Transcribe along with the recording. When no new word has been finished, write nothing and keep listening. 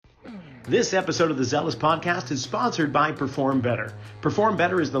This episode of the Zealous Podcast is sponsored by Perform Better. Perform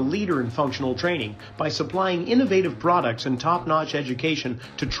Better is the leader in functional training by supplying innovative products and top-notch education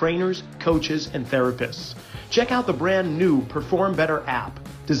to trainers, coaches, and therapists. Check out the brand new Perform Better app,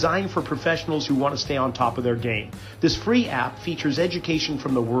 designed for professionals who want to stay on top of their game. This free app features education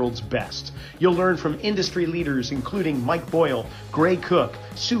from the world's best. You'll learn from industry leaders including Mike Boyle, Gray Cook,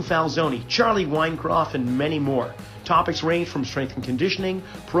 Sue Falzoni, Charlie Weinkrauf, and many more. Topics range from strength and conditioning,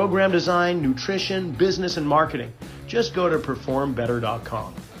 program design, nutrition, business, and marketing. Just go to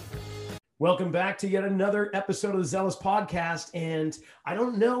performbetter.com. Welcome back to yet another episode of the Zealous Podcast. And I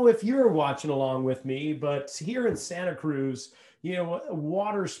don't know if you're watching along with me, but here in Santa Cruz,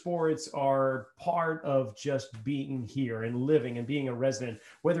 water sports are part of just being here and living and being a resident,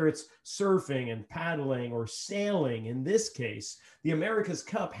 whether it's surfing and paddling or sailing. In this case, the America's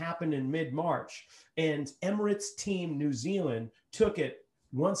Cup happened in mid-March, and Emirates team New Zealand took it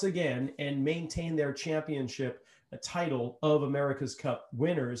once again and maintained their championship title of America's Cup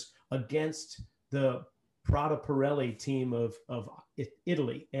winners against the Prada Pirelli team of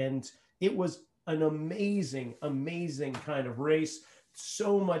Italy. And it was an amazing kind of race.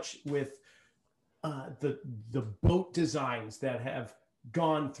 So much with the boat designs that have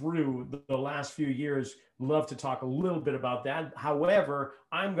gone through the last few years. Love to talk a little bit about that. However,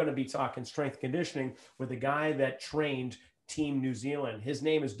 I'm going to be talking strength conditioning with a guy that trained Team New Zealand. His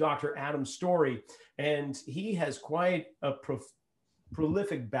name is Dr. Adam Storey, and he has quite a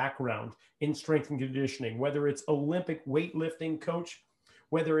prolific background in strength and conditioning, whether it's Olympic weightlifting coach,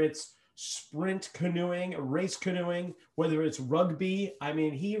 whether it's sprint canoeing, race canoeing, whether it's rugby. I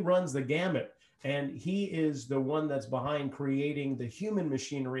mean, he runs the gamut, and he is the one that's behind creating the human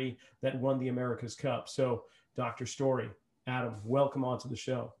machinery that won the America's Cup. So, Dr. Storey, Adam, welcome onto the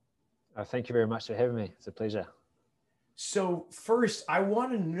show. Thank you very much for having me. It's a pleasure. So first, I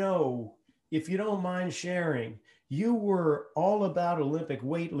want to know, if you don't mind sharing, you were all about Olympic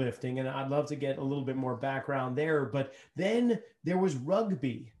weightlifting, and I'd love to get a little bit more background there. But then there was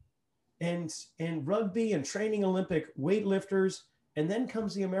rugby, and rugby and training Olympic weightlifters, and then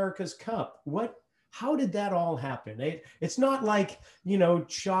comes the America's Cup. How did that all happen? It's not like,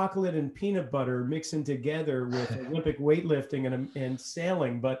 chocolate and peanut butter mixing together with Olympic weightlifting and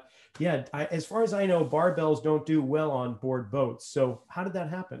sailing. But yeah, as far as I know, barbells don't do well on board boats. So how did that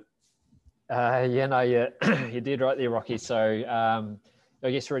happen? You did right there, Rocky. So I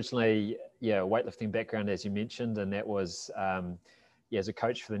guess originally, weightlifting background, as you mentioned, and that was, as a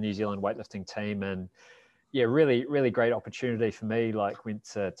coach for the New Zealand weightlifting team. And really, really great opportunity for me. Like, went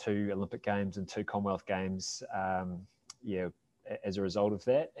to 2 Olympic Games and 2 Commonwealth Games, as a result of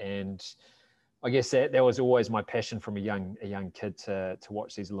that. And I guess that was always my passion from a young kid to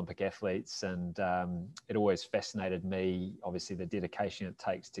watch these Olympic athletes. And it always fascinated me, obviously, the dedication it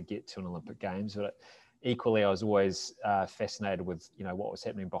takes to get to an Olympic Games. But equally, I was always fascinated with, what was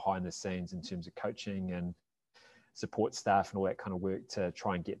happening behind the scenes in terms of coaching and support staff and all that kind of work to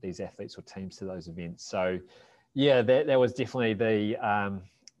try and get these athletes or teams to those events. So that was definitely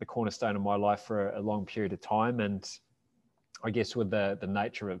the cornerstone of my life for a long period of time. And I guess with the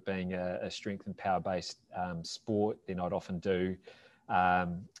nature of it being a strength and power based sport, then I'd often do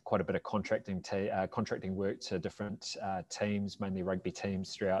quite a bit of contracting work to different teams, mainly rugby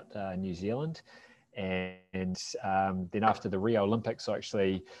teams throughout New Zealand. And then after the Rio Olympics, I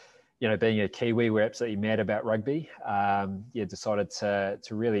actually, being a Kiwi, we're absolutely mad about rugby. Decided to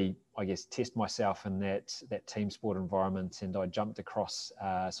really, I guess, test myself in that team sport environment. And I jumped across,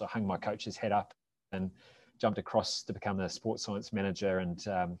 so I hung my coach's hat up and jumped across to become the sports science manager and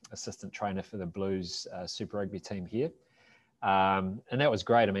assistant trainer for the Blues Super Rugby team here. And that was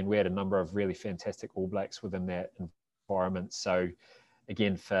great. I mean, we had a number of really fantastic All Blacks within that environment. So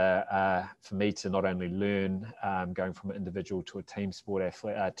again, for me to not only learn going from an individual to a team sport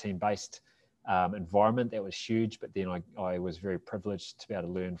athlete, team-based environment, that was huge. But then I was very privileged to be able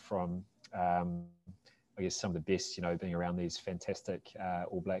to learn from, I guess, some of the best, being around these fantastic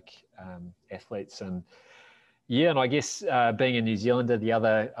All Black athletes. And I guess being a New Zealander, the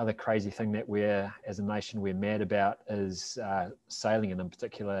other crazy thing that as a nation, we're mad about is sailing, and in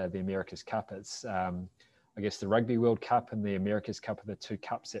particular, the America's Cup. It's I guess the Rugby World Cup and the America's Cup are the 2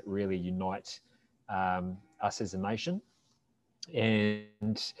 cups that really unite us as a nation.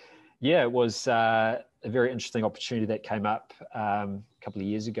 And it was a very interesting opportunity that came up a couple of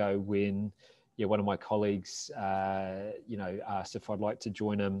years ago when one of my colleagues asked if I'd like to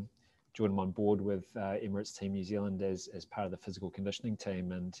join him on board with Emirates Team New Zealand as part of the physical conditioning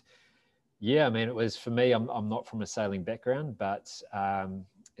team. And I mean, it was, for me, I'm not from a sailing background, but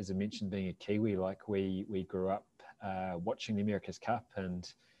as I mentioned, being a Kiwi, like we grew up watching the America's Cup,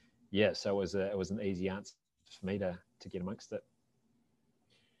 and yeah, so it was an easy answer for me to get amongst it.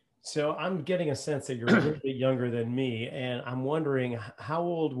 So I'm getting a sense that you're a little bit younger than me, and I'm wondering how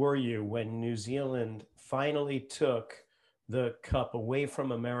old were you when New Zealand finally took the cup away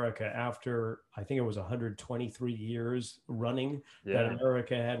from America after I think it was 123 years running that Yeah.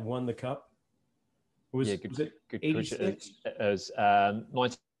 America had won the cup? Yeah, Was it good question. 86? It was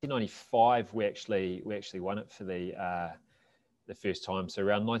 1995. We actually won it for the first time. So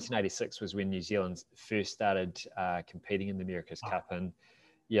around 1986 was when New Zealand first started competing in the America's Cup, and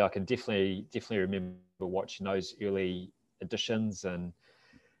yeah, I can definitely remember watching those early editions, and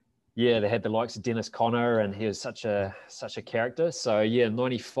yeah, they had the likes of Dennis Conner, and he was such a character. So yeah,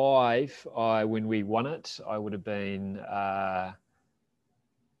 95, when we won it, I would have been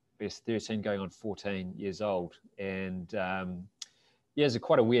 13 going on 14 years old, and yeah, it's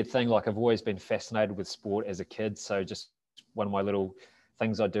quite a weird thing. Like, I've always been fascinated with sport as a kid, so just one of my little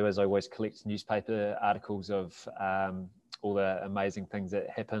things I do is I always collect newspaper articles of all the amazing things that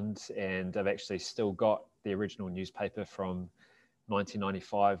happened, and I've actually still got the original newspaper from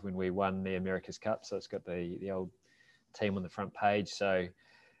 1995 when we won the America's Cup. So it's got the old team on the front page. So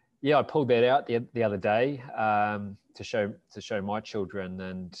yeah, I pulled that out the other day to show my children,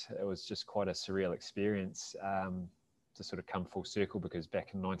 and it was just quite a surreal experience to sort of come full circle, because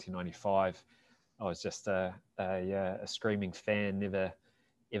back in 1995, I was just a screaming fan. Never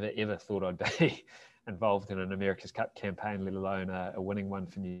ever thought I'd be involved in an America's Cup campaign, let alone a winning one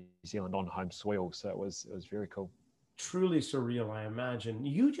for New Zealand on home soil. So it was very cool. Truly surreal, I imagine.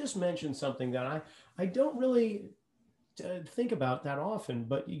 You just mentioned something that I don't really think about that often,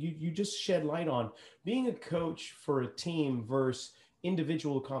 but you just shed light on being a coach for a team versus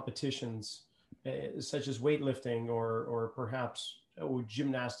individual competitions, such as weightlifting or perhaps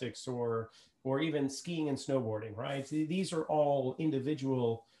gymnastics or even skiing and snowboarding, right? These are all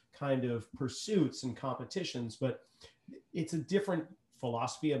individual kind of pursuits and competitions, but it's a different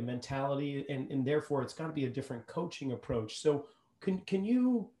philosophy of mentality, and therefore it's got to be a different coaching approach. So can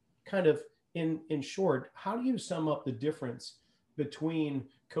you kind of in short, how do you sum up the difference between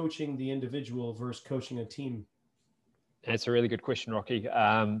coaching the individual versus coaching a team? That's a really good question, Rocky.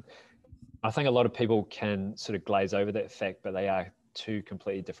 I think a lot of people can sort of glaze over that fact, but they are two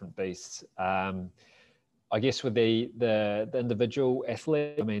completely different beasts. I guess with the individual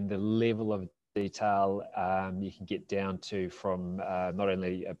athlete, I mean, the level of detail you can get down to from not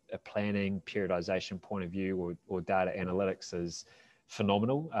only a planning, periodization point of view or data analytics is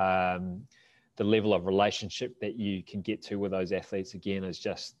phenomenal. The level of relationship that you can get to with those athletes, again, is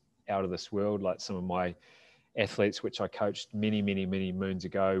just out of this world. Like some of my athletes, which I coached many moons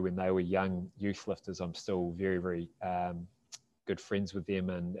ago when they were young youth lifters, I'm still very good friends with them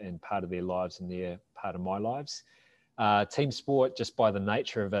and part of their lives, and they're part of my lives. Team sport, just by the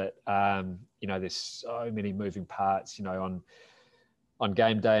nature of it, there's so many moving parts. On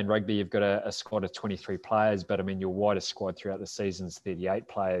game day in rugby, you've got a squad of 23 players, but I mean, your widest squad throughout the season is 38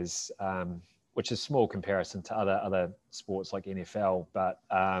 players, which is small comparison to other sports like NFL. But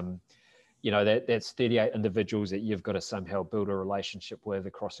that's 38 individuals that you've got to somehow build a relationship with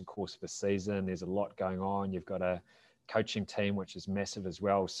across the course of a season. There's a lot going on. You've got a coaching team, which is massive as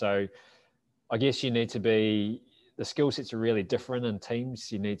well. So I guess the skill sets are really different in teams.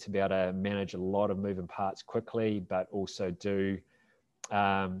 You need to be able to manage a lot of moving parts quickly, but also do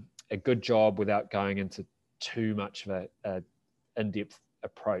a good job without going into too much of a in-depth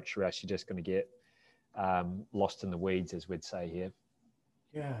approach, or else you're just going to get lost in the weeds, as we'd say here.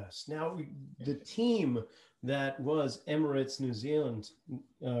 Yes. Now, the team that was Emirates New Zealand,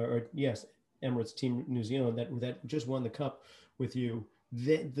 Emirates Team New Zealand that just won the cup with you.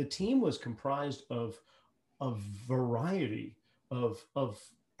 The team was comprised of a variety of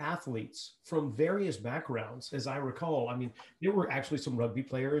athletes from various backgrounds, as I recall. I mean, there were actually some rugby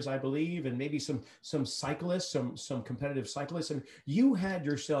players, I believe, and maybe some cyclists, some competitive cyclists. And you had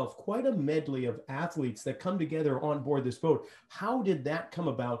yourself quite a medley of athletes that come together on board this boat. How did that come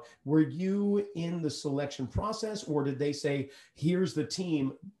about? Were you in the selection process, or did they say, "Here's the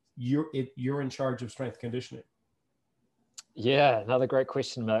team, you're in charge of strength conditioning"? Yeah, another great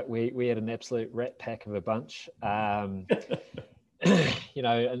question, mate. We had an absolute rat pack of a bunch. In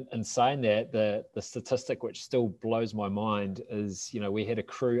saying that, the statistic which still blows my mind is, we had a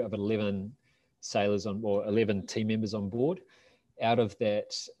crew of 11 sailors or 11 team members on board. Out of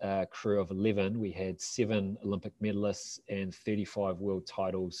that crew of 11, we had 7 Olympic medalists and 35 world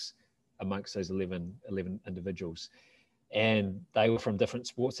titles amongst those 11 individuals. And they were from different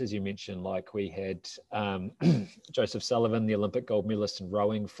sports, as you mentioned. Like we had Joseph Sullivan, the Olympic gold medalist in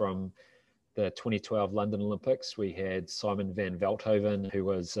rowing from the 2012 London Olympics, we had Simon van Veldhoven, who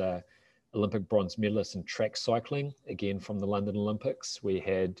was Olympic bronze medalist in track cycling, again from the London Olympics. We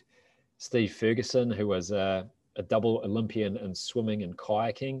had Steve Ferguson, who was a double Olympian in swimming and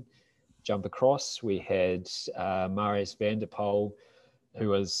kayaking, jump across. We had Marius van der Poel, who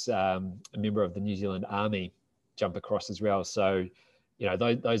was a member of the New Zealand Army, jump across as well. So, you know,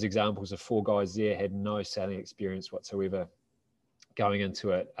 those examples of 4 guys there had no sailing experience whatsoever going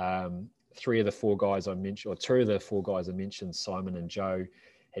into it. 3 of the 4 guys I mentioned, or 2 of the 4 guys I mentioned, Simon and Joe,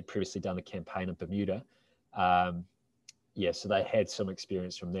 had previously done a campaign in Bermuda. So they had some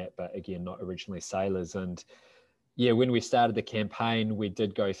experience from that, but again, not originally sailors. And yeah, when we started the campaign, we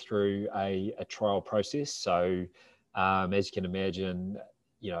did go through a trial process. So as you can imagine,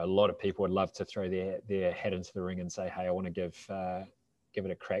 you know, a lot of people would love to throw their hat into the ring and say, hey, I want to give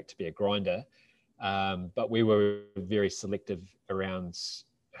it a crack to be a grinder. But we were very selective around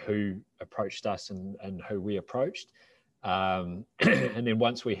who approached us and who we approached. And then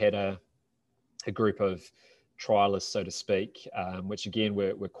once we had a group of trialists, so to speak, which again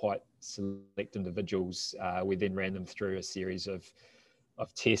were quite select individuals, we then ran them through a series of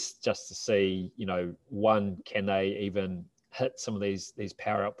tests just to see, you know, one, can they even hit some of these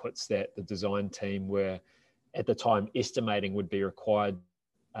power outputs that the design team were at the time estimating would be required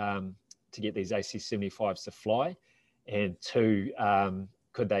to get these AC-75s to fly, and 2,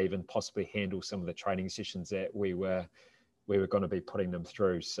 could they even possibly handle some of the training sessions that we were going to be putting them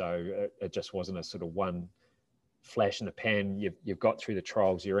through. So it just wasn't a sort of one flash in the pan, you've got through the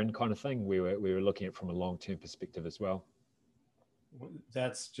trials, you're in kind of thing. We were looking at it from a long-term perspective as well.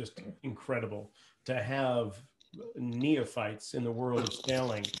 That's just incredible to have neophytes in the world of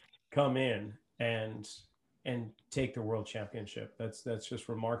sailing come in and take the world championship. That's just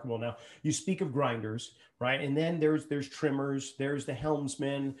remarkable. Now, you speak of grinders, right? And then there's trimmers, there's the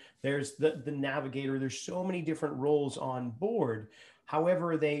helmsman, there's the navigator. There's so many different roles on board.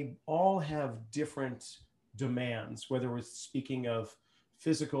 However, they all have different demands, whether we're speaking of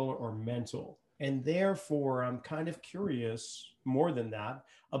physical or mental. And therefore, I'm kind of curious, more than that,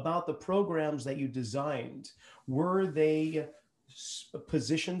 about the programs that you designed. Were they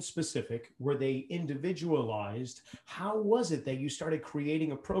position specific? Were they individualized? How was it that you started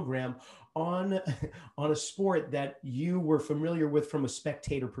creating a program on a sport that you were familiar with from a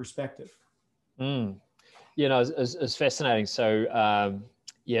spectator perspective? You know, it's fascinating. So,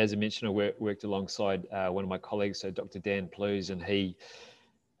 as I mentioned, I worked alongside one of my colleagues, so Dr. Dan Plews, and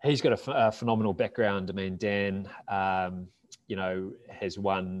he's got a phenomenal background. I mean, Dan, you know, has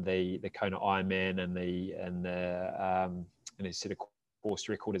won the Kona Ironman and he's set a course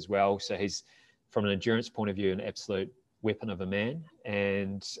record as well. So he's, from an endurance point of view, an absolute weapon of a man.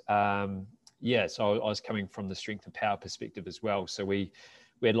 And so I was coming from the strength and power perspective as well. So we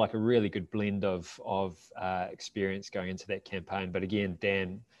had like a really good blend of experience going into that campaign. But again,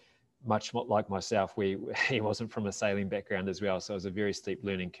 Dan, much like myself, he wasn't from a sailing background as well. So it was a very steep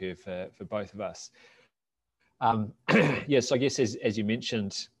learning curve for both of us. Yes, I guess as you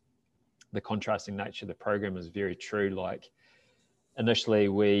mentioned, the contrasting nature of the program is very true. Like initially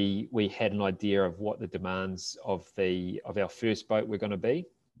we had an idea of what the demands of our first boat were going to be.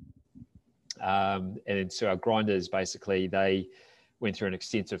 And so our grinders, basically, they went through an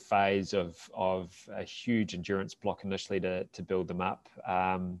extensive phase of a huge endurance block initially to build them up.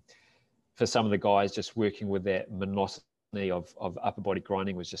 For some of the guys, just working with that monotony of upper body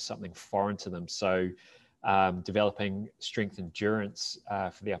grinding was just something foreign to them. So developing strength endurance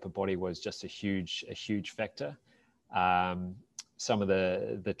for the upper body was just a huge factor. Some of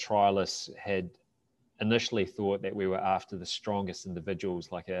the trialists had initially thought that we were after the strongest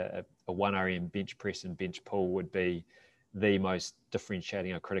individuals, like a 1RM bench press and bench pull would be the most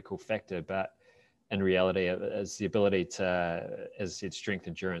differentiating or critical factor. But in reality, it's the ability to, as I said, strength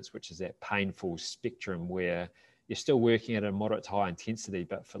endurance, which is that painful spectrum where you're still working at a moderate to high intensity,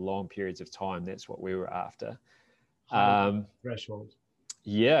 but for long periods of time. That's what we were after. Threshold.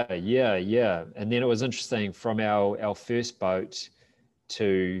 Yeah. And then it was interesting, from our first boat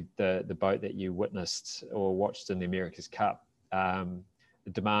to the boat that you witnessed or watched in the America's Cup,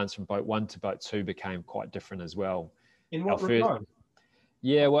 the demands from boat 1 to boat 2 became quite different as well. In what regard?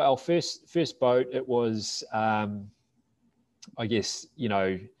 Yeah, well, our first boat, it was, I guess, you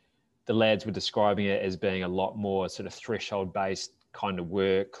know, the lads were describing it as being a lot more sort of threshold-based kind of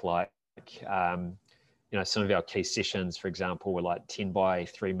work. Like, you know, some of our key sessions, for example, were like 10 by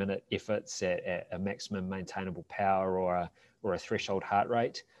 3 minute efforts at a maximum maintainable power or a threshold heart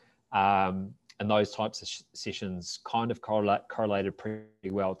rate. And those types of sessions kind of correlated pretty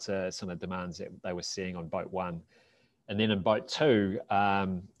well to some of the demands that they were seeing on boat 1. And then in boat 2,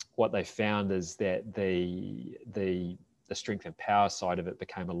 what they found is that the strength and power side of it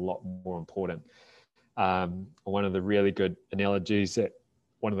became a lot more important. One of the really good analogies that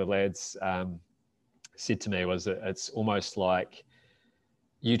one of the lads said to me was that it's almost like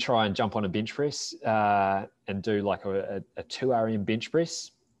you try and jump on a bench press and do like a 2 RM bench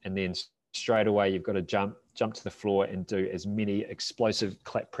press, and then straight away you've got to jump to the floor and do as many explosive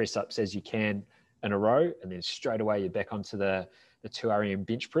clap press ups as you can in a row, and then straight away you're back onto the 2 RM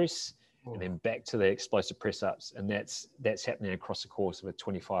bench press, and then back to the explosive press ups, and that's happening across the course of a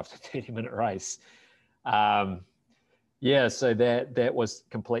 25 to 30 minute race. So that was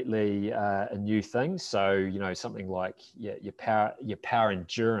completely a new thing. So something like your power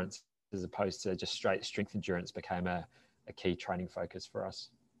endurance as opposed to just straight strength endurance became a key training focus for us.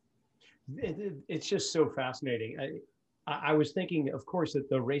 It's just so fascinating. I was thinking, of course, that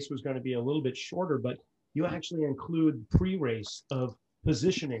the race was going to be a little bit shorter, but you actually include pre-race of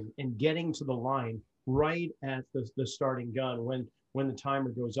positioning and getting to the line right at the starting gun when the timer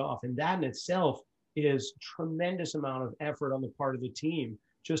goes off. And that in itself is tremendous amount of effort on the part of the team,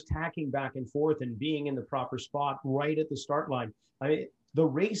 just tacking back and forth and being in the proper spot right at the start line. I mean, the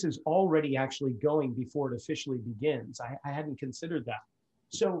race is already actually going before it officially begins. I hadn't considered that.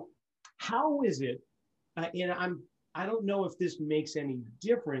 So how is it, I don't know if this makes any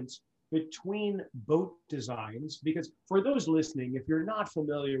difference between boat designs, because for those listening, if you're not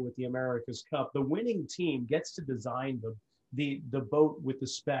familiar with the America's Cup, the winning team gets to design the boat with the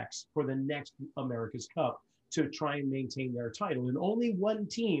specs for the next America's Cup to try and maintain their title. And only one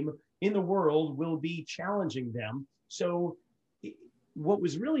team in the world will be challenging them. So what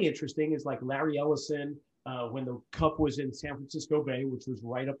was really interesting is like Larry Ellison, when the Cup was in San Francisco Bay, which was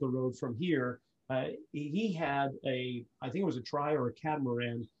right up the road from here, he had I think it was a tri or a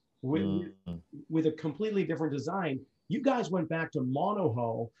catamaran with a completely different design. You guys went back to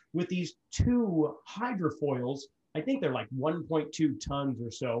monohull with these two hydrofoils. I think they're like 1.2 tons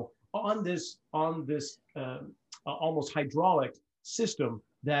or so on this almost hydraulic system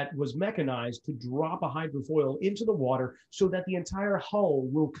that was mechanized to drop a hydrofoil into the water so that the entire hull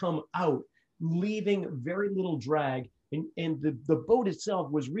will come out, leaving very little drag. And the boat itself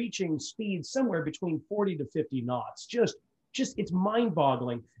was reaching speeds somewhere between 40 to 50 knots. Just it's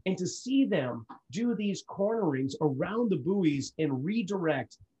mind-boggling. And to see them do these cornerings around the buoys and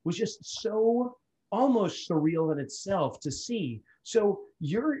redirect was just so almost surreal in itself to see. So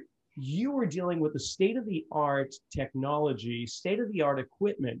you were dealing with the state-of-the-art technology, state-of-the-art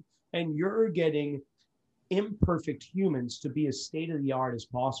equipment, and you're getting imperfect humans to be as state-of-the-art as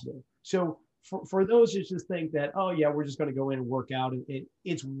possible. So for those who just think that, oh yeah, we're just going to go in and work out,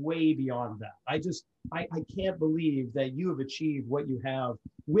 it's way beyond that. I can't believe that you have achieved what you have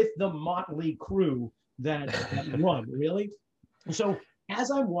with the motley crew that won, really. So as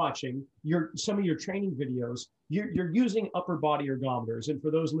I'm watching some of your training videos, you're using upper body ergometers. And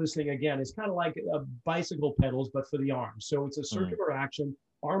for those listening, again, it's kind of like bicycle pedals, but for the arms. So it's a circular action.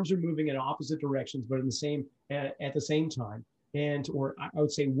 Arms are moving in opposite directions, but at the same time. Or I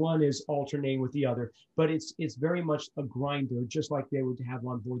would say one is alternating with the other, but it's very much a grinder, just like they would have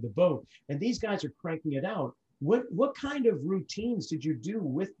on board the boat. And these guys are cranking it out. What kind of routines did you do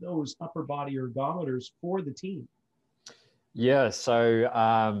with those upper body ergometers for the team? Yeah, so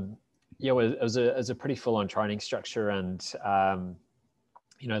it was a pretty full-on training structure, and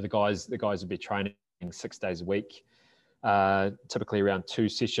the guys would be training 6 days a week, typically around two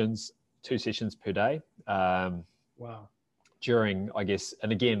sessions per day. Wow. During, I guess,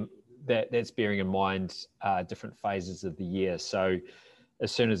 and again, that's bearing in mind different phases of the year. So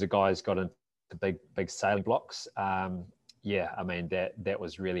as soon as the guys got into big sailing blocks, I mean, that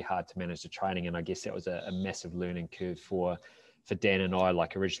was really hard to manage the training. And I guess that was a massive learning curve for Dan and I.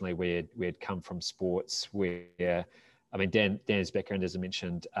 Like originally we had come from sports where, I mean, Dan's background, as I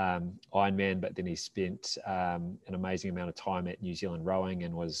mentioned, Ironman, but then he spent an amazing amount of time at New Zealand rowing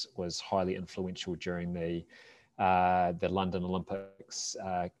and was highly influential during the London Olympics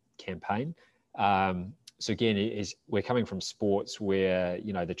campaign. So again, we're coming from sports where,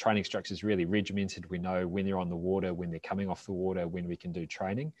 the training structure is really regimented. We know when they're on the water, when they're coming off the water, when we can do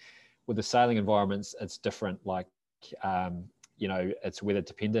training. With the sailing environments, it's different. Like, it's weather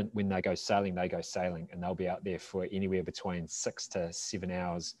dependent. When they go sailing, and they'll be out there for anywhere between 6 to 7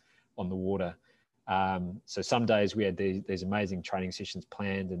 hours on the water. So some days we had these amazing training sessions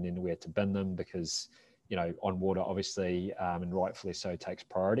planned, and then we had to bin them because, on water, obviously, and rightfully so, takes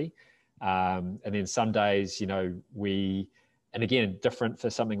priority. And then some days, and again, different for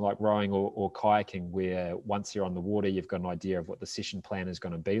something like rowing or kayaking, where once you're on the water, you've got an idea of what the session plan is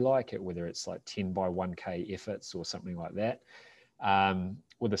going to be like, whether it's like 10 by 1K efforts or something like that.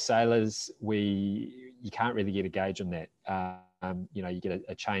 with the sailors, you can't really get a gauge on that. You know, you get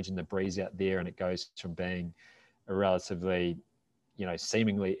a change in the breeze out there, and it goes from being a relatively, you know,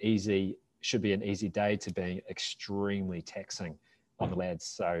 seemingly easy, should be an easy day, to being extremely taxing on the lads.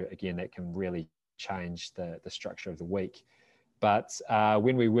 So again, that can really change the structure of the week. But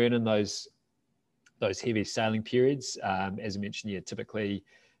when we weren't in those heavy sailing periods, as I mentioned, typically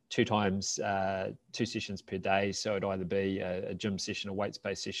 2 sessions per day. So it'd either be a gym session, a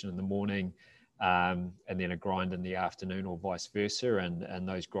weights-based session in the morning, and then a grind in the afternoon, or vice versa. And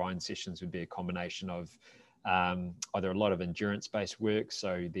those grind sessions would be a combination of either a lot of endurance-based work.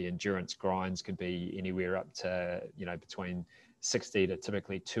 So the endurance grinds could be anywhere up to, you know, between 60 to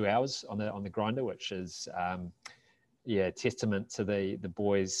typically 2 hours on the grinder, which is testament to the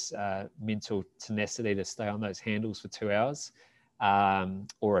boys' mental tenacity to stay on those handles for 2 hours,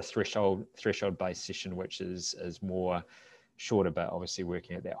 or a threshold based session, which is more shorter, but obviously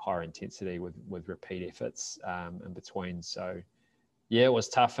working at that higher intensity with repeat efforts in between. So yeah, it was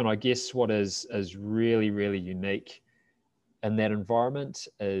tough. And I guess what is really, really unique in that environment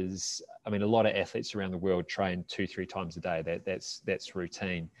is, I mean, a lot of athletes around the world train 2-3 times a day. That's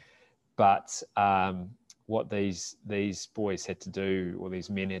routine. But what these boys had to do, or these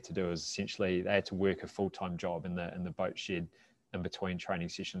men had to do, is essentially they had to work a full-time job in the boat shed in between training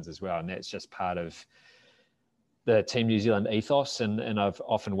sessions as well. And that's just part of the Team New Zealand ethos. And I've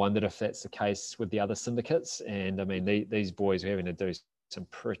often wondered if that's the case with the other syndicates. And I mean, these boys are having to do some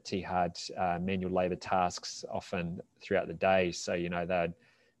pretty hard manual labor tasks often throughout the day. So, you know, they'd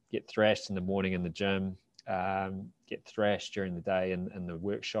get thrashed in the morning in the gym, get thrashed during the day in the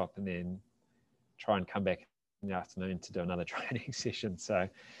workshop, and then try and come back in the afternoon to do another training session.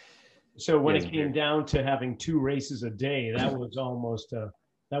 So when it came down to having 2 races a day, that was almost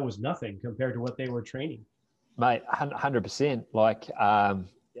that was nothing compared to what they were training. Mate, 100%. Like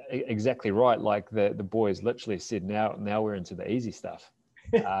exactly right. Like the boys literally said, now we're into the easy stuff.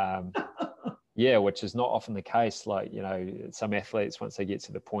 Yeah, which is not often the case. Like, you know, some athletes, once they get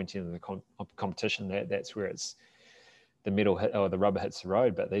to the point in the competition, that's where it's the metal hit, or the rubber hits the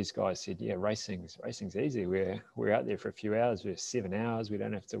road. But these guys said, yeah, racing's easy. We're out there for a few hours. We're 7 hours. We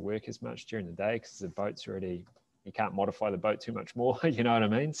don't have to work as much during the day because the boat's already, you can't modify the boat too much more. You know what I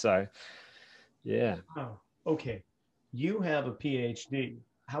mean? So, yeah. Oh, okay. You have a PhD.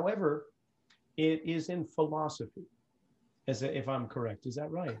 However, it is in philosophy, if I'm correct. Is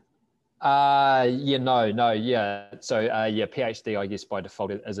that right? Yeah. So PhD, I guess by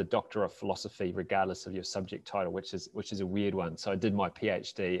default, is a Doctor of Philosophy, regardless of your subject title, which is a weird one. So I did my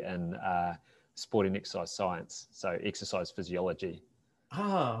PhD in sport and exercise science, so exercise physiology.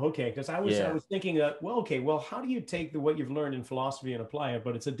 Okay. Because I was thinking that, how do you take what you've learned in philosophy and apply it?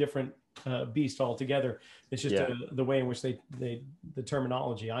 But it's a different beast altogether. It's just the way in which the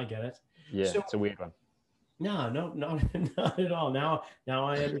terminology. I get it. Yeah, so, it's a weird one. No, not at all. Now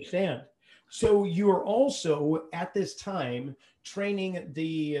I understand. So you are also at this time training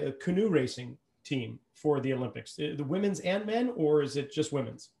the canoe racing team for the Olympics, the women's and men, or is it just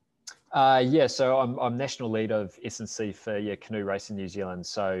women's? So I'm national lead of S&C for Canoe Racing New Zealand.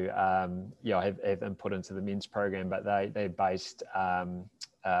 So I have input into the men's program, but they're based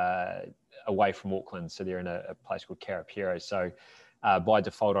away from Auckland, so they're in a place called Karapiro. So by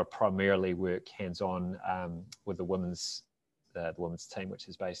default, I primarily work hands-on with the women's team, which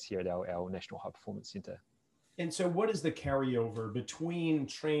is based here at our National High Performance Centre. And so what is the carryover between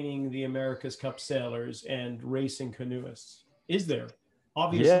training the America's Cup sailors and racing canoeists? Is there?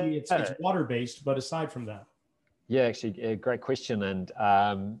 Obviously, it's water-based, but aside from that. Yeah, actually, a great question, and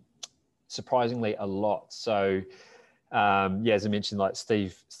surprisingly a lot. So, as I mentioned, like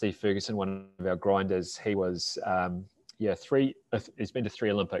Steve Ferguson, one of our grinders, he was, he's been to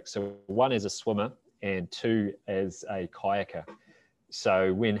 3 Olympics. So 1 as a swimmer and 2 as a kayaker.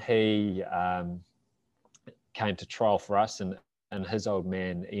 So when he came to trial for us, and his old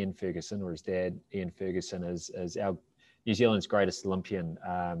man, Ian Ferguson, or his dad, Ian Ferguson, is our New Zealand's greatest Olympian,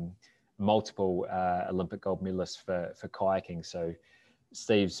 multiple Olympic gold medalist for kayaking. So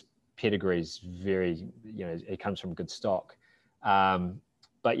Steve's pedigree is very, he comes from good stock.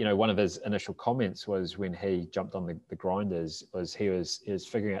 But, one of his initial comments was when he jumped on the grinders was he was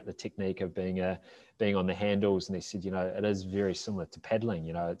figuring out the technique of being on the handles. And he said, it is very similar to paddling.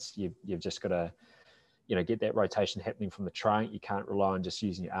 You've just got to, get that rotation happening from the trunk. You can't rely on just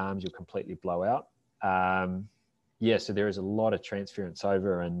using your arms. You'll completely blow out. So there is a lot of transference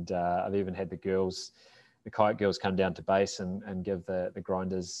over, and I've even had the kayak girls come down to base and give the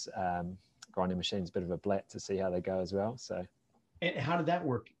grinders, grinding machines a bit of a blat to see how they go as well. So, and how did that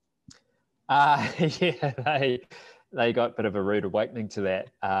work? They they got a bit of a rude awakening to that.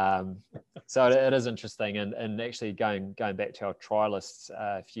 So it is interesting. And actually going back to our trialists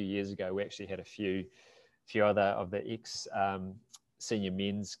a few years ago, we actually had a few other of the ex senior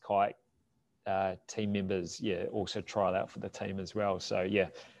men's kayak team members, also trial out for the team as well. So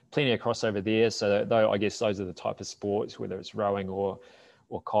plenty of crossover there. So though I guess those are the type of sports, whether it's rowing or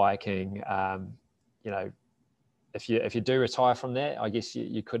kayaking, if you do retire from that, I guess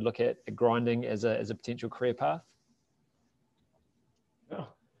you could look at grinding as a potential career path. Oh,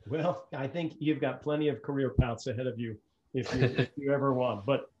 well, I think you've got plenty of career paths ahead of you if you ever want.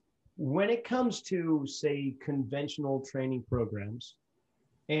 But when it comes to, say, conventional training programs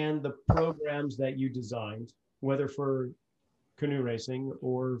and the programs that you designed, whether for canoe racing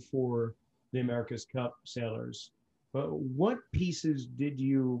or for the America's Cup sailors, what pieces did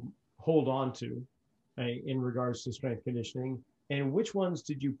you hold on to in regards to strength conditioning, and which ones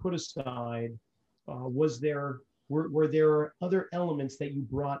did you put aside? Were there other elements that you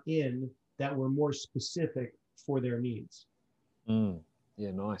brought in that were more specific for their needs?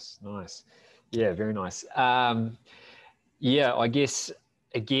 Yeah, nice. Yeah, very nice. I guess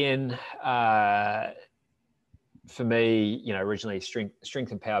again, for me, originally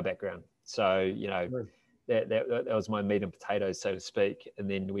strength and power background. So, Sure. that was my meat and potatoes, so to speak. And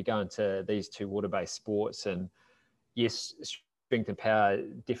then we go into these two water-based sports, and yes, strength and power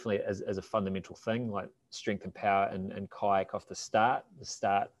definitely as a fundamental thing, like strength and power and kayak off the start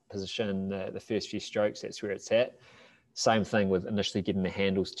position, the first few strokes, that's where it's at. Same thing with initially getting the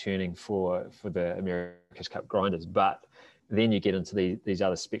handles turning for the America's Cup grinders. But then you get into these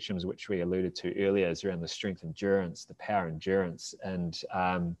other spectrums, which we alluded to earlier, is around the strength endurance, the power endurance. And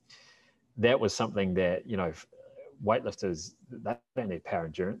that was something that, weightlifters, they don't need power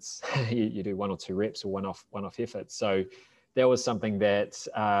endurance. you do 1 or 2 reps or one-off effort. So that was something that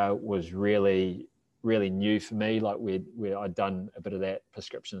was really, really new for me. Like where I'd done a bit of that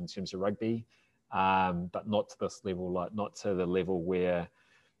prescription in terms of rugby, but not to this level, like not to the level where,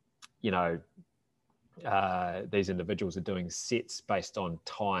 these individuals are doing sets based on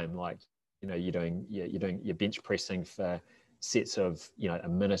time. Like, you're doing your bench pressing for sets of, a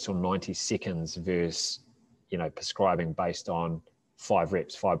minute or 90 seconds versus, prescribing based on 5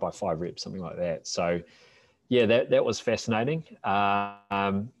 reps, 5 by 5 reps, something like that. So yeah, that was fascinating.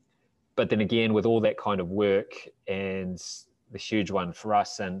 But then again, with all that kind of work, and the huge one for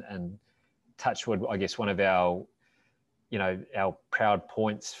us, and touchwood, I guess one of our, our proud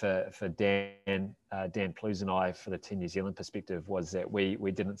points for Dan Plews and I, for the Team New Zealand perspective, was that we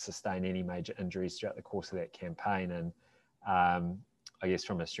didn't sustain any major injuries throughout the course of that campaign. And I guess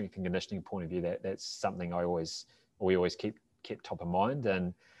from a strength and conditioning point of view, that's something we always kept top of mind.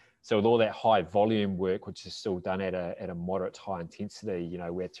 And so with all that high volume work, which is still done at a moderate to high intensity,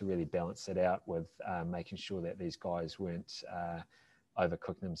 we had to really balance it out with making sure that these guys weren't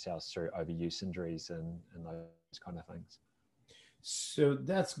overcooking themselves through overuse injuries and those kind of things. So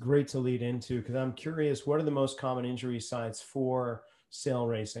that's great to lead into, because I'm curious, what are the most common injury sites for sail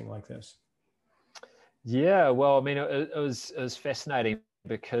racing like this? Yeah, well, I mean, it was fascinating,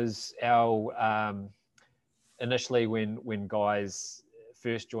 because our initially when guys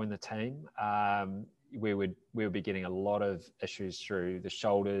first joined the team, we would be getting a lot of issues through the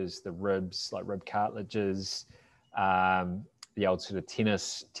shoulders, the ribs, like rib cartilages, the old sort of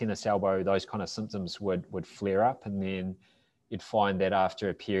tennis elbow. Those kind of symptoms would flare up, and then you'd find that after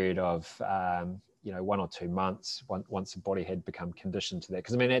a period of 1 or 2 months, once the body had become conditioned to that.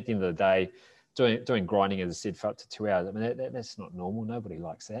 Because I mean, at the end of the day, doing grinding, as I said, for up to 2 hours, I mean, that's not normal. Nobody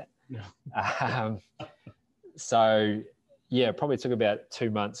likes that. No. So yeah, it probably took about 2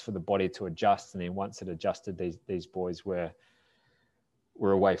 months for the body to adjust, and then once it adjusted, these boys were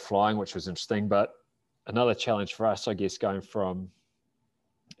away flying, which was interesting. But another challenge for us, I guess, going from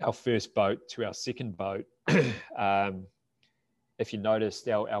our first boat to our second boat, if you noticed,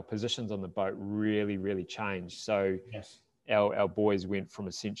 our positions on the boat really, really changed. So yes, our boys went from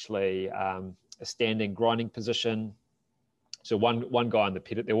essentially a standing grinding position. So one guy on the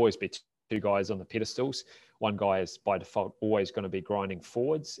pedestal, there'll always be 2 guys on the pedestals. One guy is by default always going to be grinding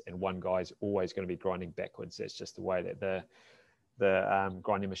forwards, and one guy is always going to be grinding backwards. That's just the way that the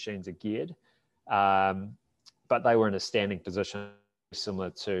grinding machines are geared. But they were in a standing position, similar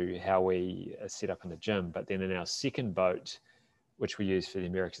to how we set up in the gym. But then in our second boat, which we used for the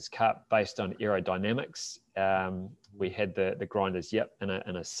America's Cup, based on aerodynamics, we had the grinders, in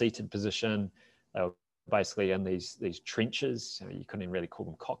a seated position. They were basically in these trenches. You couldn't even really call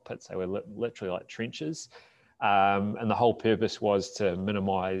them cockpits. They were literally like trenches. And the whole purpose was to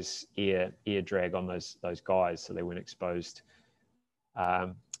minimize air drag on those guys, so they weren't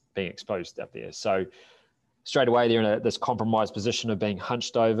being exposed up there. So straight away they're in this compromised position of being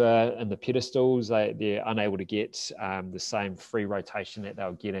hunched over in the pedestals. They're unable to get the same free rotation that they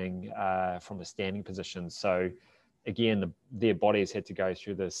were getting from a standing position. So again, their bodies had to go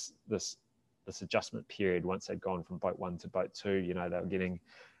through this adjustment period once they'd gone from boat 1 to boat 2. They were getting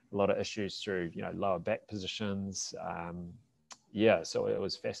a lot of issues through lower back positions. So it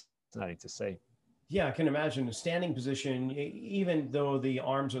was fascinating to see. Yeah, I can imagine a standing position, even though the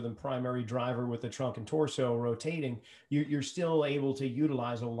arms are the primary driver with the trunk and torso rotating, you're still able to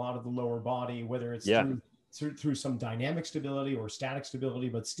utilize a lot of the lower body, whether it's through some dynamic stability or static stability,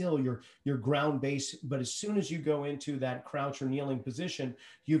 but still you're ground based. But as soon as you go into that crouch or kneeling position,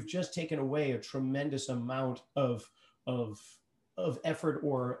 you've just taken away a tremendous amount of effort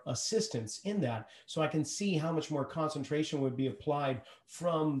or assistance in that. So I can see how much more concentration would be applied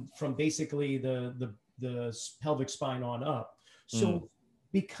from basically the pelvic spine on up. So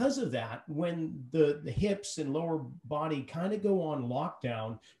because of that, when the hips and lower body kind of go on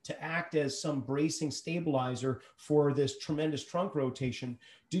lockdown to act as some bracing stabilizer for this tremendous trunk rotation,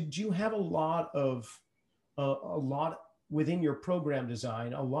 did you have a lot within your program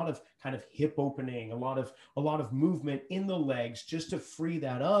design, a lot of kind of hip opening, a lot of movement in the legs just to free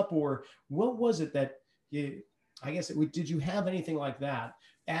that up? Or what was it that did you have anything like that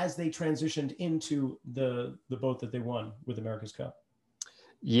as they transitioned into the boat that they won with America's Cup?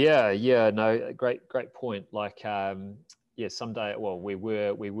 No, great point. Like, someday, well, we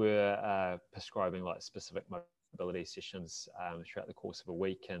were prescribing like specific mobility sessions throughout the course of a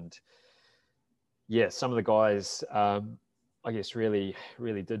week, and some of the guys, I guess, really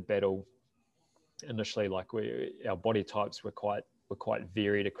did battle initially. Like our body types were quite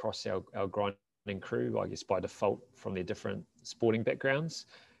varied across our grinding crew, I guess by default from their different sporting backgrounds.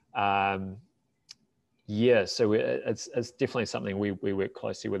 So it's definitely something we work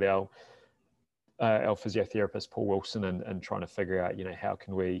closely with our physiotherapist Paul Wilson and trying to figure out how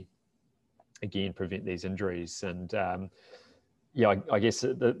can we again prevent these injuries. And I guess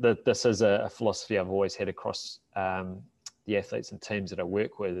this is a philosophy I've always had across the athletes and teams that I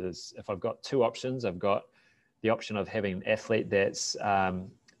work with. Is if I've got two options, I've got the option of having an athlete that's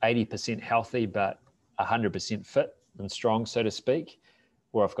 80% healthy but 100% fit and strong, so to speak,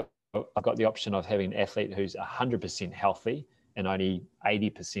 or I've got the option of having an athlete who's 100% healthy and only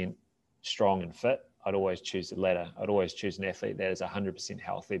 80% strong and fit. I'd always choose the latter. I'd always choose an athlete that is 100%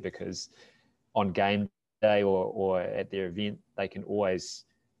 healthy, because on game day or at their event, they can always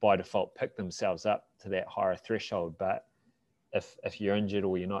by default pick themselves up to that higher threshold. But if you're injured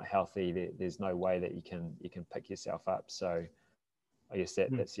or you're not healthy, there's no way that you can pick yourself up. So I guess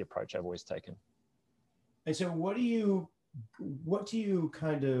that's the approach I've always taken. And so what do you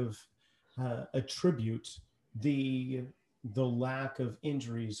kind of attribute the lack of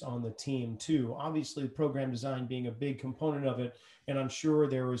injuries on the team to? Obviously, program design being a big component of it, and I'm sure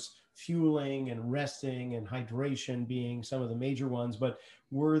there was fueling and resting and hydration being some of the major ones, but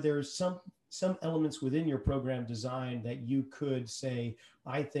were there some elements within your program design that you could say,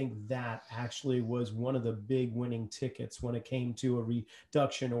 I think that actually was one of the big winning tickets when it came to a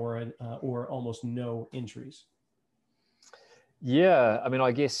reduction or almost no injuries? Yeah, I mean,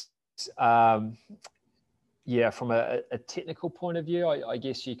 I guess, from a technical point of view, I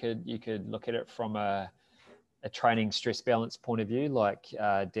guess you could look at it from a training stress balance point of view. Like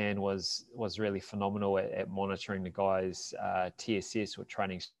Dan was really phenomenal at monitoring the guys' TSS or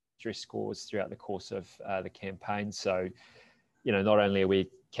training stress scores throughout the course of the campaign. So, not only are we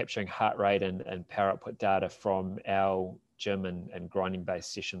capturing heart rate and power output data from our gym and grinding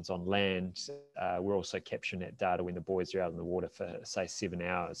based sessions on land, we're also capturing that data when the boys are out in the water for, say, 7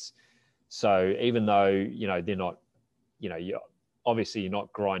 hours. So even though, they're not, obviously you're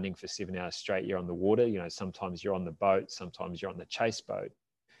not grinding for 7 hours straight, you're on the water, sometimes you're on the boat, sometimes you're on the chase boat.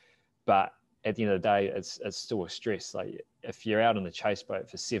 But at the end of the day, it's still a stress. Like if you're out on the chase boat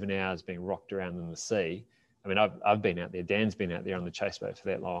for 7 hours being rocked around in the sea, I mean, I've been out there, Dan's been out there on the chase boat for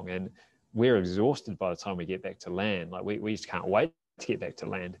that long, and we're exhausted by the time we get back to land. Like we just can't wait to get back to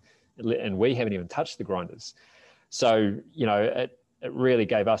land, and we haven't even touched the grinders. So, it really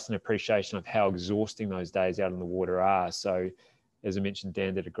gave us an appreciation of how exhausting those days out in the water are. So as I mentioned,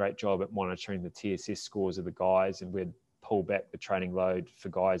 Dan did a great job at monitoring the TSS scores of the guys, and we'd pull back the training load for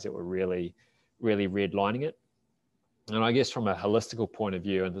guys that were really, really redlining it. And I guess from a holistical point of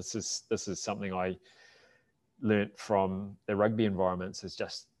view, and this is something I learnt from the rugby environments, is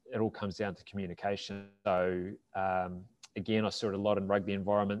just it all comes down to communication. So again, I saw it a lot in rugby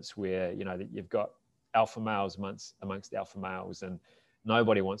environments where that you've got alpha males amongst alpha males, and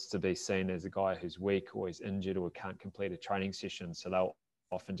nobody wants to be seen as a guy who's weak or is injured or can't complete a training session. So they'll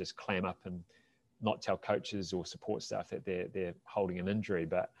often just clam up and not tell coaches or support staff that they're holding an injury,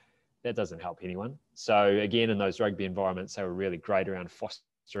 but that doesn't help anyone. So again, in those rugby environments, they were really great around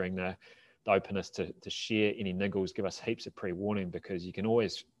fostering the openness to share any niggles, give us heaps of pre-warning, because you can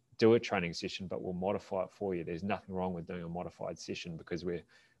always do a training session, but we'll modify it for you. There's nothing wrong with doing a modified session because we're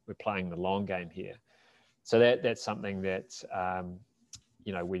playing the long game here. So that's something that,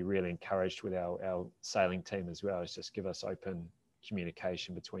 we really encouraged with our sailing team as well, is just give us open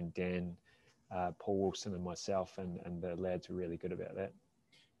communication between Dan, Paul Wilson and myself, and the lads were really good about that.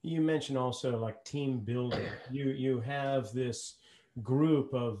 You mentioned also like team building. You have this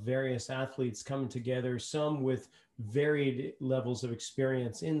group of various athletes coming together, some with varied levels of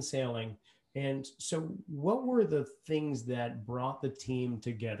experience in sailing. And so what were the things that brought the team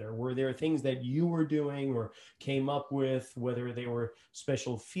together? Were there things that you were doing or came up with, whether they were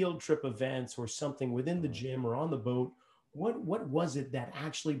special field trip events or something within the gym or on the boat? What was it that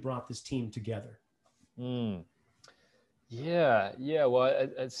actually brought this team together? Yeah. Well,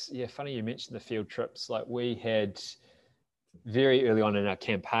 it's funny you mentioned the field trips. Like, we had very early on in our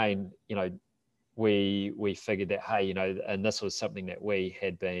campaign, we figured that, hey, and this was something that we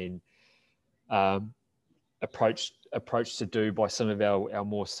had been approached to do by some of our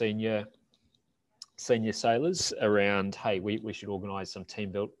more senior sailors around, hey, we should organise some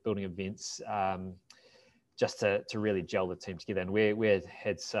team building events, just to really gel the team together. And we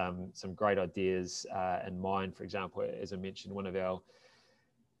had some great ideas in mind. For example, as I mentioned, one of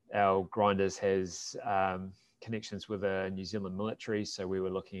our grinders has connections with the New Zealand military, so we were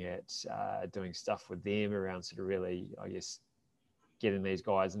looking at doing stuff with them around sort of really, I guess, getting these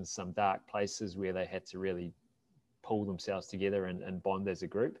guys in some dark places where they had to really pull themselves together and bond as a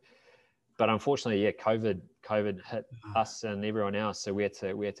group. But unfortunately, COVID hit us and everyone else, so we had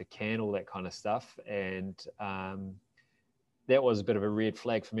to can all that kind of stuff, and that was a bit of a red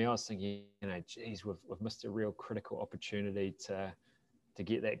flag for me. I was thinking, geez, we've missed a real critical opportunity to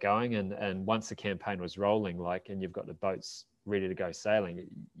get that going. And once the campaign was rolling, and you've got the boats ready to go sailing,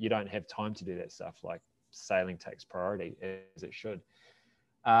 you don't have time to do that stuff. Like, sailing takes priority, as it should.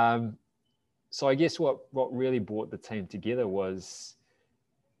 So I guess what really brought the team together was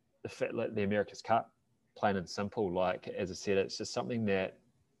the fact, like, the America's Cup, plain and simple. Like, as I said, it's just something that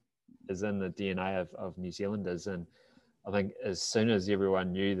is in the DNA of New Zealanders. And I think as soon as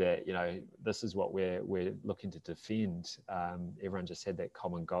everyone knew that, this is what we're looking to defend, everyone just had that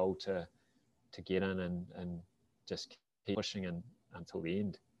common goal to get in and just keep pushing until the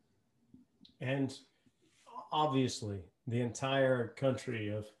end. And obviously, the entire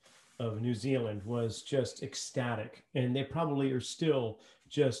country of New Zealand was just ecstatic, and they probably are still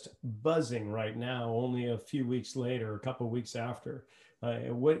just buzzing right now, only a few weeks later, a couple of weeks after.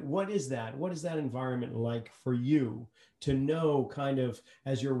 What is that? What is that environment like for you to know, kind of,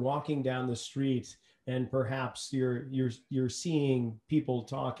 as you're walking down the street and perhaps you're seeing people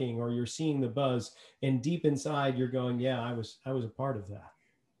talking, or you're seeing the buzz, and deep inside you're going, yeah, I was a part of that.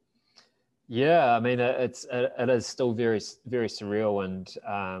 Yeah, I mean, it is still very, very surreal. And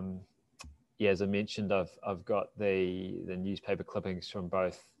as I mentioned, I've got the newspaper clippings from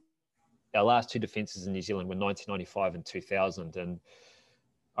both our last two defences in New Zealand were 1995 and 2000, and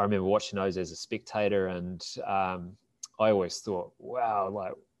I remember watching those as a spectator. And I always thought, wow,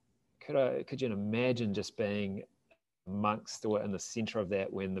 like, could you imagine just being amongst or in the centre of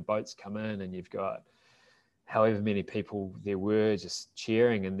that when the boats come in and you've got however many people there were just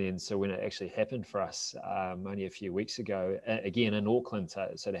cheering. And then, so when it actually happened for us only a few weeks ago, again in Auckland,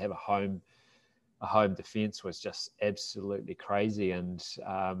 so to have a home defence was just absolutely crazy. And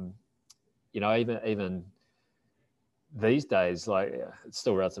even these days, like, it's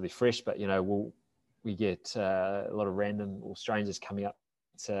still relatively fresh, but we get a lot of random or strangers coming up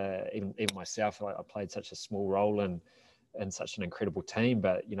to even myself. I played such a small role in such an incredible team,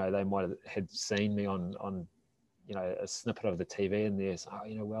 but they might have had seen me on a snippet of the TV, and there's,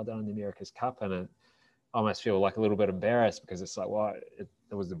 well done in the America's Cup, and I almost feel like a little bit embarrassed, because it's like, well, it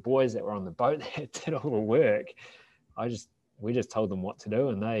was the boys that were on the boat that did all the work. We just told them what to do,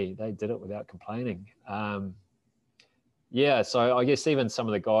 and they did it without complaining. So I guess even some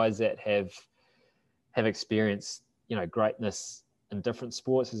of the guys that have experienced greatness in different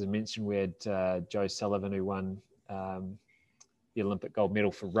sports, as I mentioned, we had Joe Sullivan, who won the Olympic gold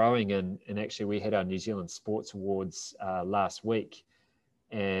medal for rowing, and actually we had our New Zealand Sports Awards last week,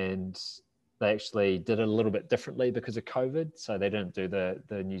 and they actually did it a little bit differently because of COVID. So they didn't do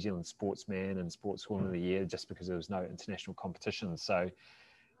the New Zealand Sportsman and Sportswoman of the Year just because there was no international competition. So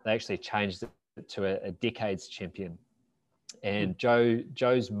they actually changed it to a decades champion. And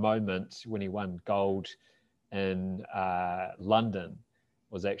Joe's moment when he won gold in London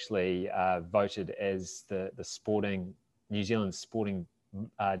was actually voted as the sporting New Zealand sporting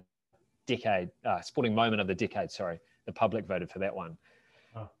sporting moment of the decade. Sorry, the public voted for that one.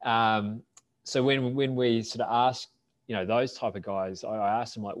 Oh. So when we sort of asked, those type of guys, I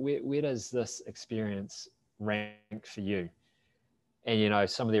asked them, like, where does this experience rank for you? And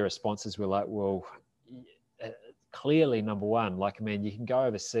some of their responses were like, well, clearly number one. Like, I mean, you can go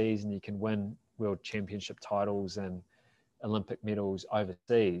overseas and you can win world championship titles and Olympic medals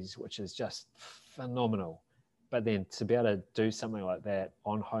overseas, which is just phenomenal. But then to be able to do something like that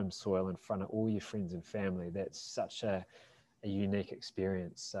on home soil in front of all your friends and family, that's such a unique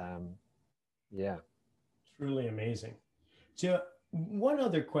experience. Yeah. Truly amazing. So one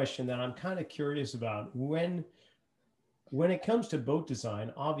other question that I'm kind of curious about, when it comes to boat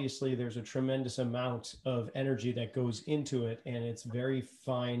design, obviously there's a tremendous amount of energy that goes into it, and it's very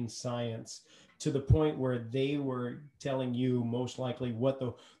fine science, to the point where they were telling you most likely what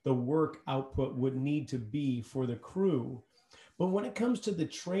the work output would need to be for the crew. But when it comes to the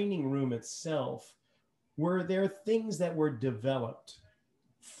training room itself, were there things that were developed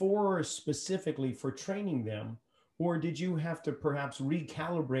specifically for training them? Or did you have to perhaps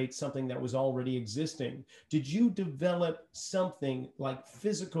recalibrate something that was already existing? Did you develop something like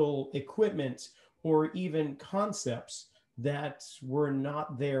physical equipment or even concepts that were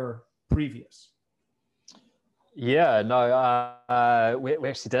not there previous? Yeah, no, we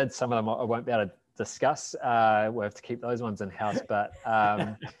actually did. Some of them I won't be able to discuss. We'll have to keep those ones in-house. But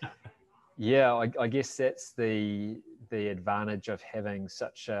yeah, I guess that's the advantage of having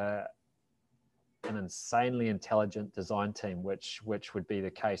such an insanely intelligent design team, which would be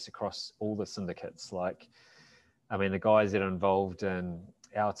the case across all the syndicates. Like, I mean, the guys that are involved in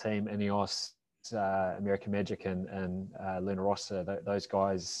our team, Ineos, American Magic, and Luna Rossa, those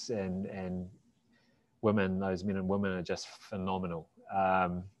guys and women, those men and women are just phenomenal.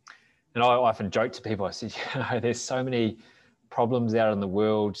 And I often joke to people, I said, there's so many problems out in the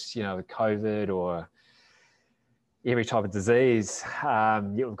world, with COVID or every type of disease.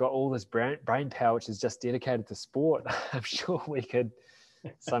 Yet we've got all this brain power, which is just dedicated to sport. I'm sure we could,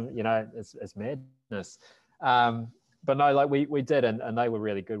 it's madness. But no, like we did, and they were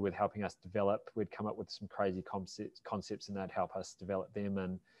really good with helping us develop. We'd come up with some crazy concepts, and they'd help us develop them.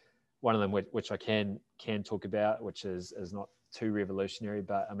 And one of them, which I can talk about, which is not too revolutionary,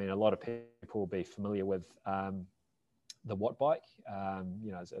 but I mean, a lot of people will be familiar with the watt bike.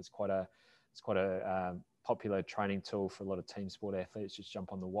 It's quite a popular training tool for a lot of team sport athletes. Just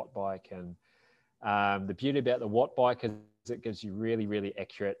jump on the watt bike, and the beauty about the watt bike is it gives you really, really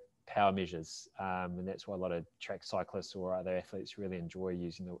accurate power measures, and that's why a lot of track cyclists or other athletes really enjoy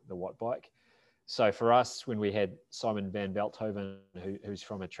using the watt bike. So for us, when we had Simon van Veldhoven, who's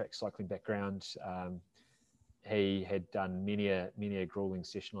from a track cycling background, he had done many a grueling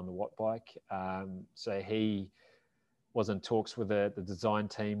session on the watt bike. So he was in talks with the design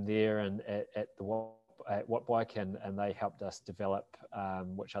team there and at watt bike, and they helped us develop,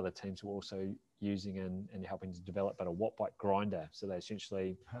 which other teams were also using and helping to develop, but a watt bike grinder. So they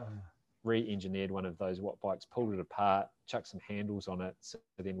essentially re-engineered one of those watt bikes, pulled it apart, chucked some handles on it, so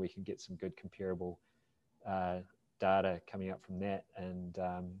then we can get some good comparable data coming up from that. And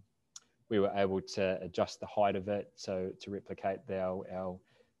we were able to adjust the height of it so to replicate our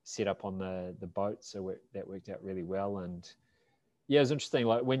setup on the boat. So that worked out really well. And yeah, it's interesting.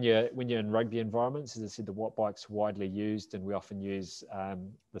 Like when you're in rugby environments, as I said, the watt bike's widely used, and we often use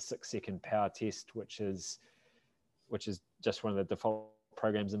the 6-second power test, which is just one of the default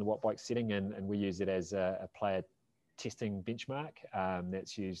programs in the watt bike setting, and we use it as a player testing benchmark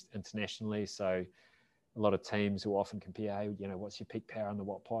that's used internationally. So a lot of teams will often compare, hey, what's your peak power on the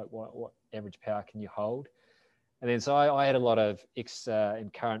watt bike? What average power can you hold? And then so I had a lot of ex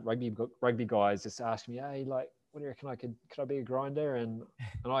and current rugby guys just asking me, hey, like, what do you reckon could I be a grinder? And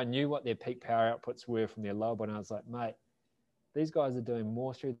I knew what their peak power outputs were from their lower body. And I was like, mate, these guys are doing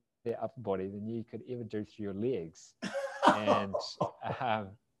more through their upper body than you could ever do through your legs. And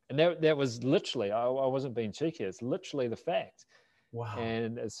that was literally, I wasn't being cheeky. It's literally the fact. Wow.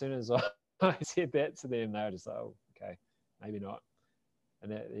 And as soon as I said that to them, they were just like, oh, okay, maybe not.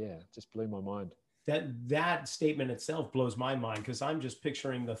 And that, just blew my mind. That statement itself blows my mind, because I'm just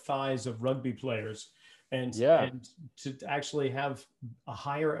picturing the thighs of rugby players, and to actually have a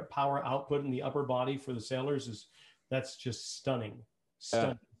higher power output in the upper body for the sailors that's just stunning.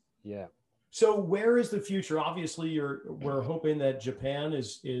 Yeah. So where is the future? Obviously, we're hoping that Japan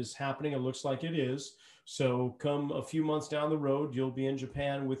is happening. It looks like it is. So come a few months down the road, you'll be in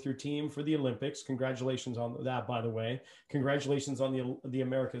Japan with your team for the Olympics. Congratulations on that, by the way. Congratulations on the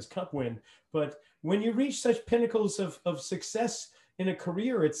America's Cup win. But when you reach such pinnacles of success in a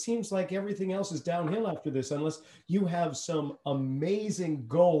career, it seems like everything else is downhill after this, unless you have some amazing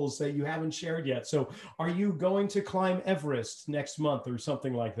goals that you haven't shared yet. So are you going to climb Everest next month or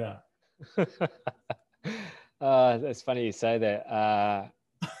something like that? That's funny you say that.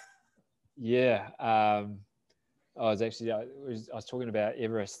 Yeah. I was talking about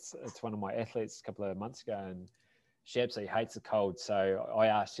Everest. It's one of my athletes a couple of months ago, and she absolutely hates the cold. So I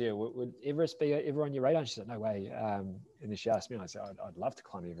asked her, would Everest be ever on your radar? And she said, no way. And then she asked me, and I said, I'd love to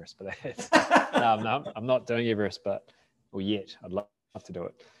climb Everest, but no, I'm not doing Everest, or yet. I'd love to do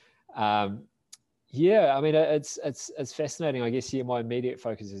it. Yeah, I mean, it's fascinating. I guess, yeah, my immediate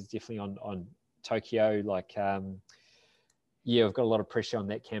focus is definitely on Tokyo. Like, yeah, we've got a lot of pressure on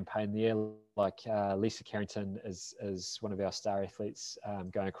that campaign there. Like Lisa Carrington is one of our star athletes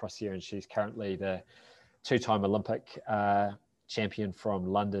going across here, and she's currently the two-time Olympic champion from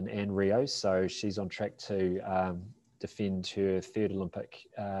London and Rio. So she's on track to defend her third Olympic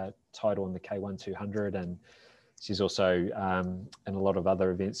title in the K1 200, and she's also in a lot of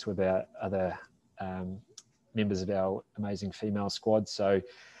other events with our other members of our amazing female squad. So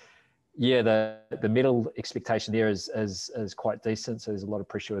yeah, the medal expectation there is quite decent. So there's a lot of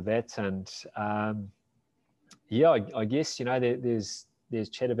pressure with that, and yeah, I guess, you know, there's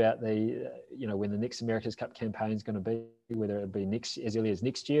chat about when the next America's Cup campaign is going to be, whether it be as early as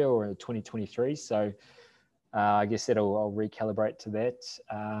next year or 2023. So I guess I'll recalibrate to that.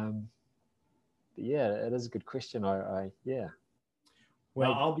 But yeah, it is a good question. Yeah.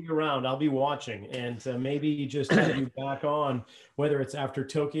 Well, I'll be around. I'll be watching, and maybe just have you back on, whether it's after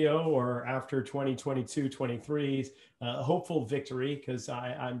Tokyo or after 2022, 23, hopeful victory, because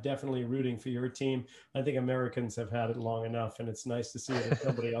I'm definitely rooting for your team. I think Americans have had it long enough, and it's nice to see it in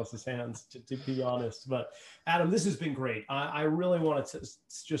somebody else's hands, to be honest. But Adam, this has been great. I really want to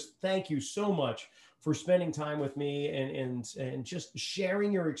just thank you so much for spending time with me and just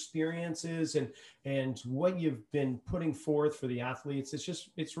sharing your experiences and what you've been putting forth for the athletes.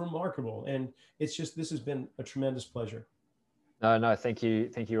 It's remarkable. And this has been a tremendous pleasure. No, thank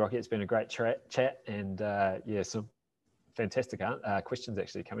you, Rocky. It's been a great chat, and yeah, some fantastic questions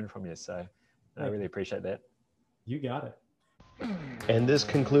actually coming from you. So I really appreciate that. You got it. And this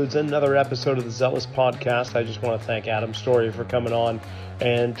concludes another episode of the Zealous Podcast. I just want to thank Adam Storey for coming on,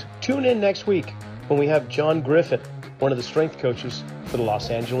 and tune in next week when we have John Griffin, one of the strength coaches for the Los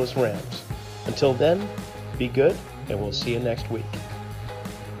Angeles Rams. Until then, be good, and we'll see you next week.